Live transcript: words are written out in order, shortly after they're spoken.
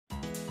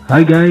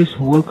Hi guys!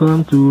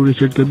 Welcome to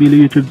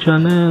CAbile YouTube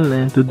channel,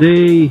 and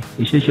today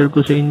i-share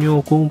ko sa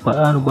inyo kung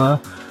paano ba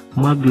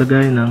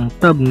maglagay ng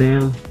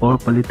thumbnail or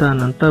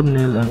palitan ng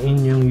thumbnail ang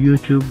inyong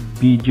YouTube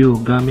video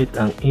gamit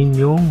ang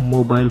inyong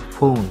mobile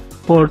phone.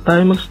 For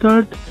tayo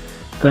mag-start,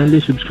 kindly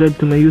subscribe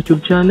to my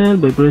YouTube channel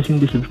by pressing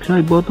the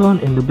subscribe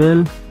button and the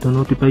bell to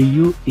notify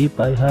you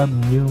if I have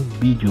new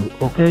video.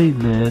 Okay,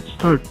 let's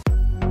start!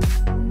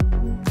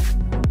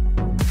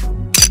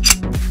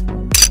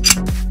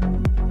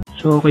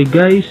 So okay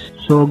guys,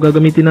 so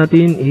gagamitin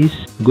natin is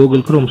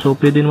Google Chrome. So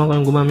pwede naman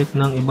kayong gumamit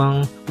ng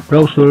ibang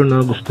browser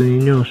na gusto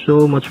niyo.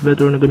 So much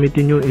better na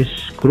gamitin nyo is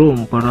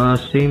Chrome para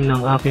same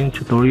ng aking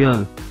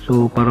tutorial.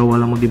 So para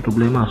walang maging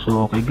problema.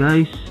 So okay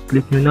guys,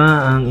 click nyo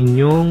na ang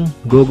inyong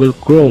Google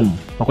Chrome.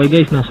 Okay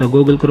guys, nasa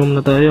Google Chrome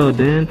na tayo.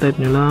 Then type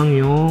nyo lang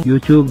yung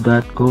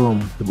youtube.com.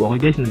 Okay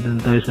guys, nandito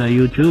na tayo sa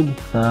YouTube.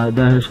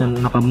 Dahil sa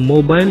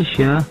naka-mobile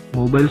siya,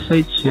 mobile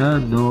site siya.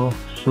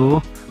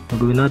 So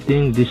gagawin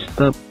natin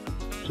desktop.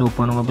 So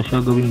paano nga ba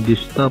siya gawing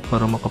desktop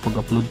para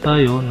makapag-upload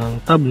tayo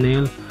ng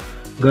thumbnail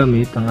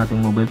gamit ang ating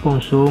mobile phone.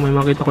 So may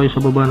makita kayo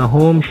sa baba na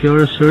home,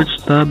 share, search,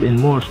 tab,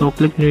 and more. So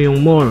click nyo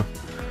yung more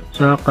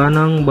sa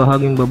kanang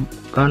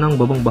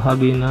babang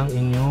bahagi ng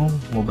inyong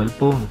mobile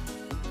phone.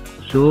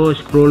 So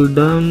scroll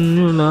down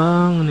nyo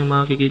lang,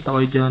 makikita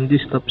kayo dyan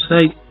desktop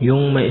site,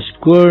 yung may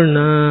square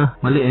na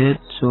maliit.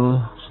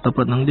 So sa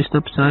tapat ng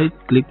desktop site,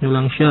 click nyo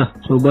lang siya.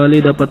 So bali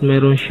dapat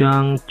meron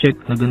siyang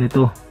check na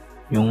ganito.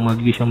 Yung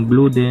magiging siyang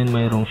blue, din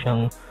mayroong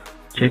siyang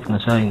check na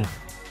sign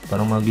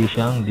para magiging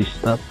siyang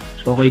desktop.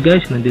 So okay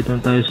guys, nandito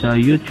na tayo sa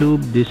YouTube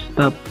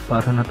desktop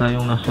para na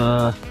tayong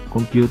nasa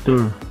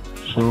computer.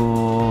 So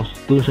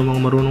doon sa mga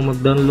marunong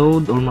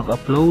mag-download or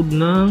mag-upload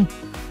ng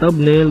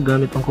thumbnail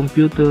gamit ang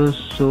computer,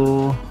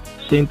 so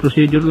same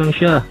procedure lang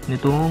siya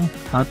nitong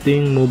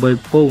ating mobile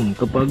phone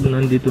kapag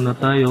nandito na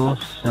tayo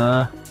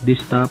sa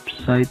desktop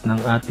site ng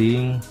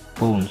ating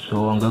phone.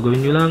 So ang gagawin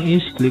nyo lang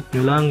is click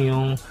nyo lang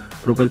yung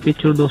profile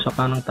picture do sa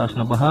kanang taas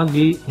na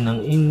bahagi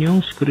ng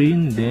inyong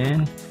screen.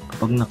 Then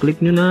kapag na-click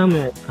nyo na,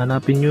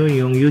 hanapin nyo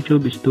yung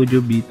YouTube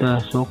Studio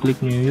Beta. So click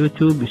nyo yung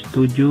YouTube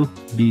Studio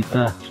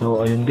Beta.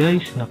 So ayun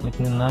guys,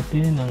 na-click nyo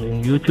natin ang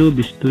YouTube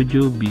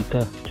Studio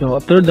Beta. So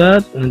after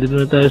that, nandito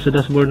na tayo sa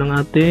dashboard ng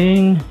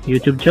ating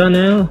YouTube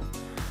channel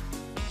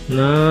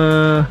na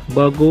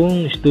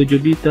bagong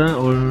Studio Beta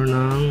or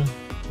ng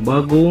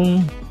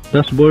bagong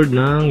dashboard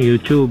ng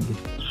YouTube.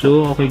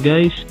 So okay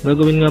guys,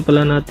 gagawin nga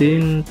pala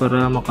natin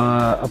para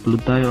maka-upload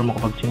tayo o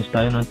makapag-change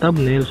tayo ng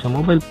thumbnail sa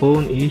mobile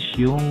phone is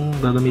yung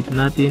gagamitin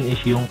natin is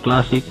yung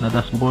classic na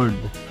dashboard.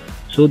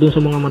 So dun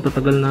sa mga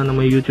matatagal na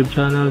may YouTube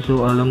channel,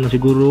 so alam na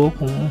siguro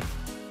kung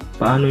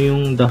paano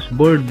yung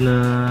dashboard na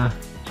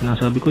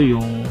sinasabi ko,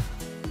 yung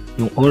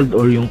old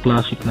or yung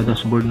classic na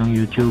dashboard ng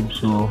YouTube.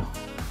 So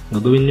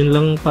gagawin yun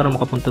lang para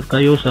makapunta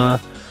kayo sa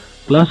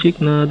classic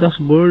na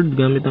dashboard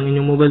gamit ang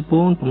inyong mobile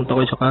phone. Pumunta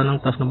kayo sa kanang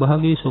taas na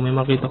bahagi. So may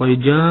makita kayo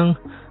dyang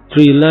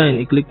 3 line.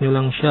 I-click nyo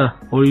lang siya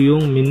or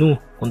yung menu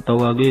kung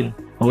tawagin.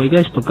 Okay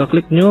guys,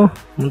 pagka-click nyo,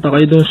 pumunta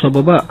kayo dun sa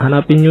baba.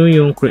 Hanapin nyo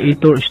yung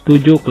Creator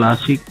Studio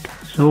Classic.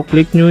 So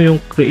click nyo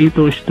yung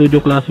Creator Studio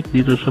Classic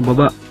dito sa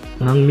baba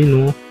ng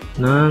menu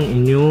ng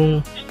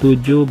inyong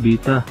Studio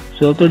Beta.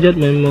 So after that,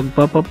 may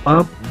mag-pop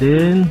up.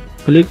 Then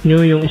click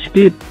nyo yung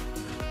skip.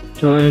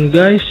 So ayun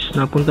guys,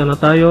 napunta na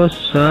tayo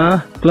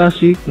sa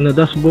classic na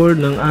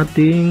dashboard ng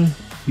ating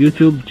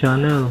YouTube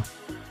channel.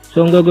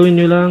 So ang gagawin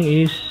nyo lang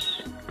is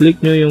click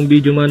nyo yung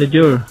video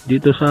manager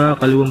dito sa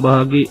kaliwang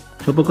bahagi.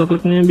 So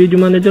pagka-click nyo yung video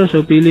manager,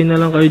 so pili na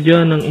lang kayo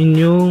dyan ng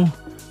inyong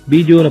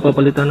video na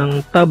papalitan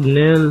ng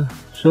thumbnail.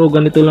 So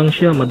ganito lang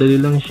siya, madali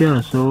lang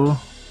siya. So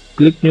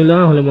click nyo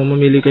lang, halimbawa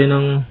mamili kayo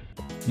ng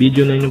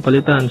video na inyong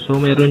palitan. So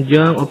mayroon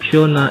dyang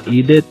option na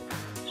edit.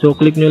 So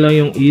click nyo lang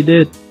yung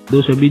edit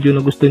doon sa video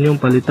na gusto nyo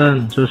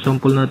palitan. So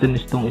sample natin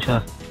itong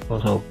isa.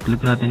 So click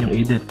natin yung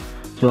edit.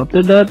 So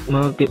after that,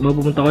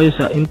 mapupunta kayo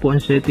sa info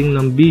and setting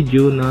ng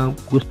video na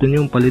gusto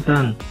nyo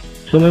palitan.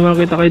 So may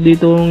makita kayo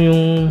dito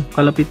yung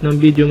kalapit ng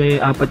video,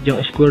 may apat yung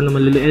square na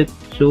maliliit.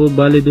 So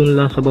bali dun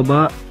lang sa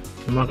baba,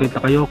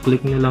 makita kayo,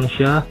 click nyo lang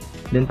siya.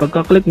 Then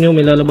pagka-click nyo,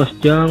 may lalabas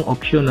dyang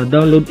option na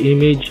download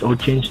image or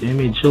change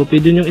image. So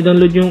pwede nyo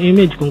i-download yung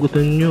image kung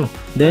gusto nyo.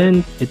 Then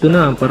ito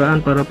na ang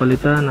paraan para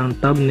palitan ng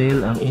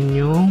thumbnail ang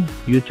inyong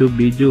YouTube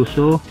video.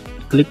 So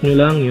click nyo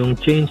lang yung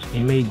change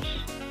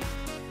image.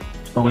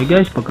 Okay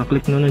guys,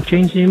 pagka-click nyo ng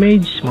change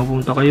image,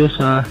 mapupunta kayo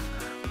sa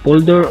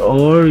folder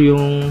or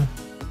yung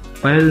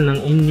file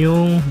ng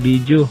inyong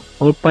video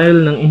or file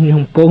ng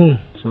inyong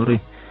phone. Sorry.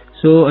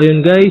 So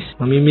ayun guys,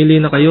 mamimili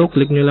na kayo,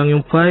 click nyo lang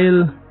yung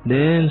file.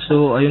 Then,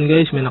 so ayun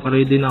guys, may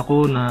naka-ready na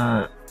ako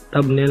na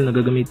thumbnail na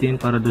gagamitin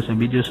para doon sa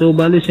video. So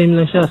bali same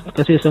lang siya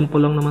kasi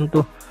sample lang naman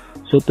to.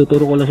 So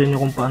tuturo ko lang sa inyo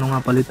kung paano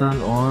nga palitan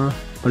or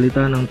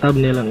palitan ng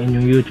thumbnail ang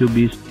inyong YouTube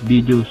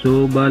video.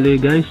 So bali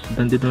guys,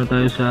 nandito na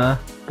tayo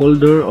sa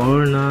folder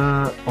or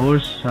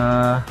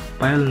sa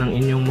file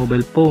ng inyong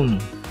mobile phone.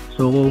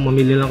 So kung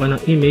mamili lang kayo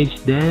ng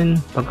image, then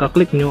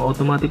pagka-click nyo,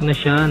 automatic na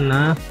siya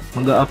na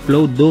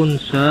mag-upload doon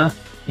sa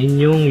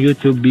inyong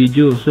YouTube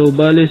video. So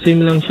bale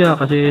same lang siya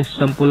kasi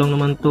sample lang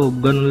naman to,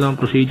 ganun lang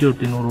procedure,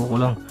 tinuro ko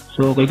lang.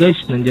 So okay guys,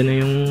 nandiyan na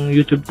yung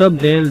YouTube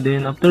thumbnail.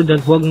 Then after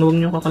that, huwag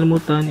nyo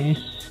kakalimutan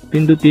is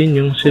pindutin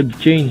yung save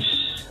change.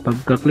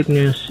 Pagka-click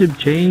nyo yung save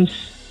change,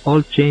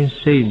 all change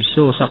save.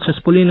 So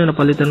successfully na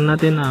napalitan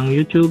natin ang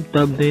YouTube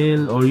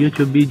thumbnail or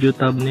YouTube video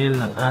thumbnail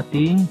ng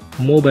ating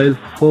mobile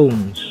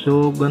phone.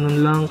 So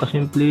ganun lang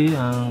kasimple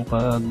ang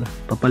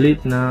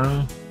pagpapalit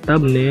ng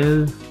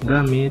thumbnail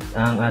gamit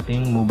ang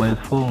ating mobile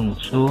phone.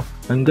 So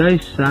and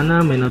guys,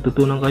 sana may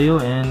natutunan kayo,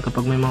 and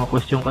kapag may mga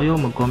question kayo,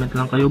 mag-comment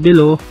lang kayo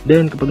below.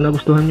 Then kapag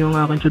nagustuhan nyo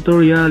ang aking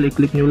tutorial,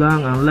 i-click nyo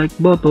lang ang like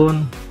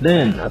button.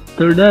 Then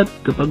after that,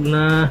 kapag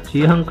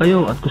nasiyahan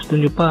kayo at gusto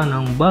nyo pa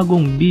ng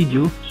bagong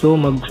video, so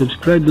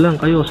mag-subscribe lang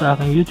kayo sa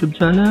aking YouTube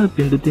channel.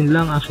 Pindutin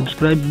lang ang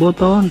subscribe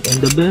button and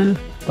the bell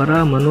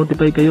para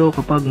ma-notify kayo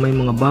kapag may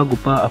mga bago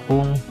pa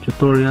akong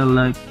tutorial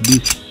like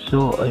this.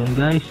 So ayun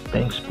guys,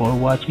 thanks for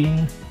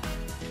watching.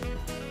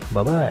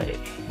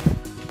 Bye-bye.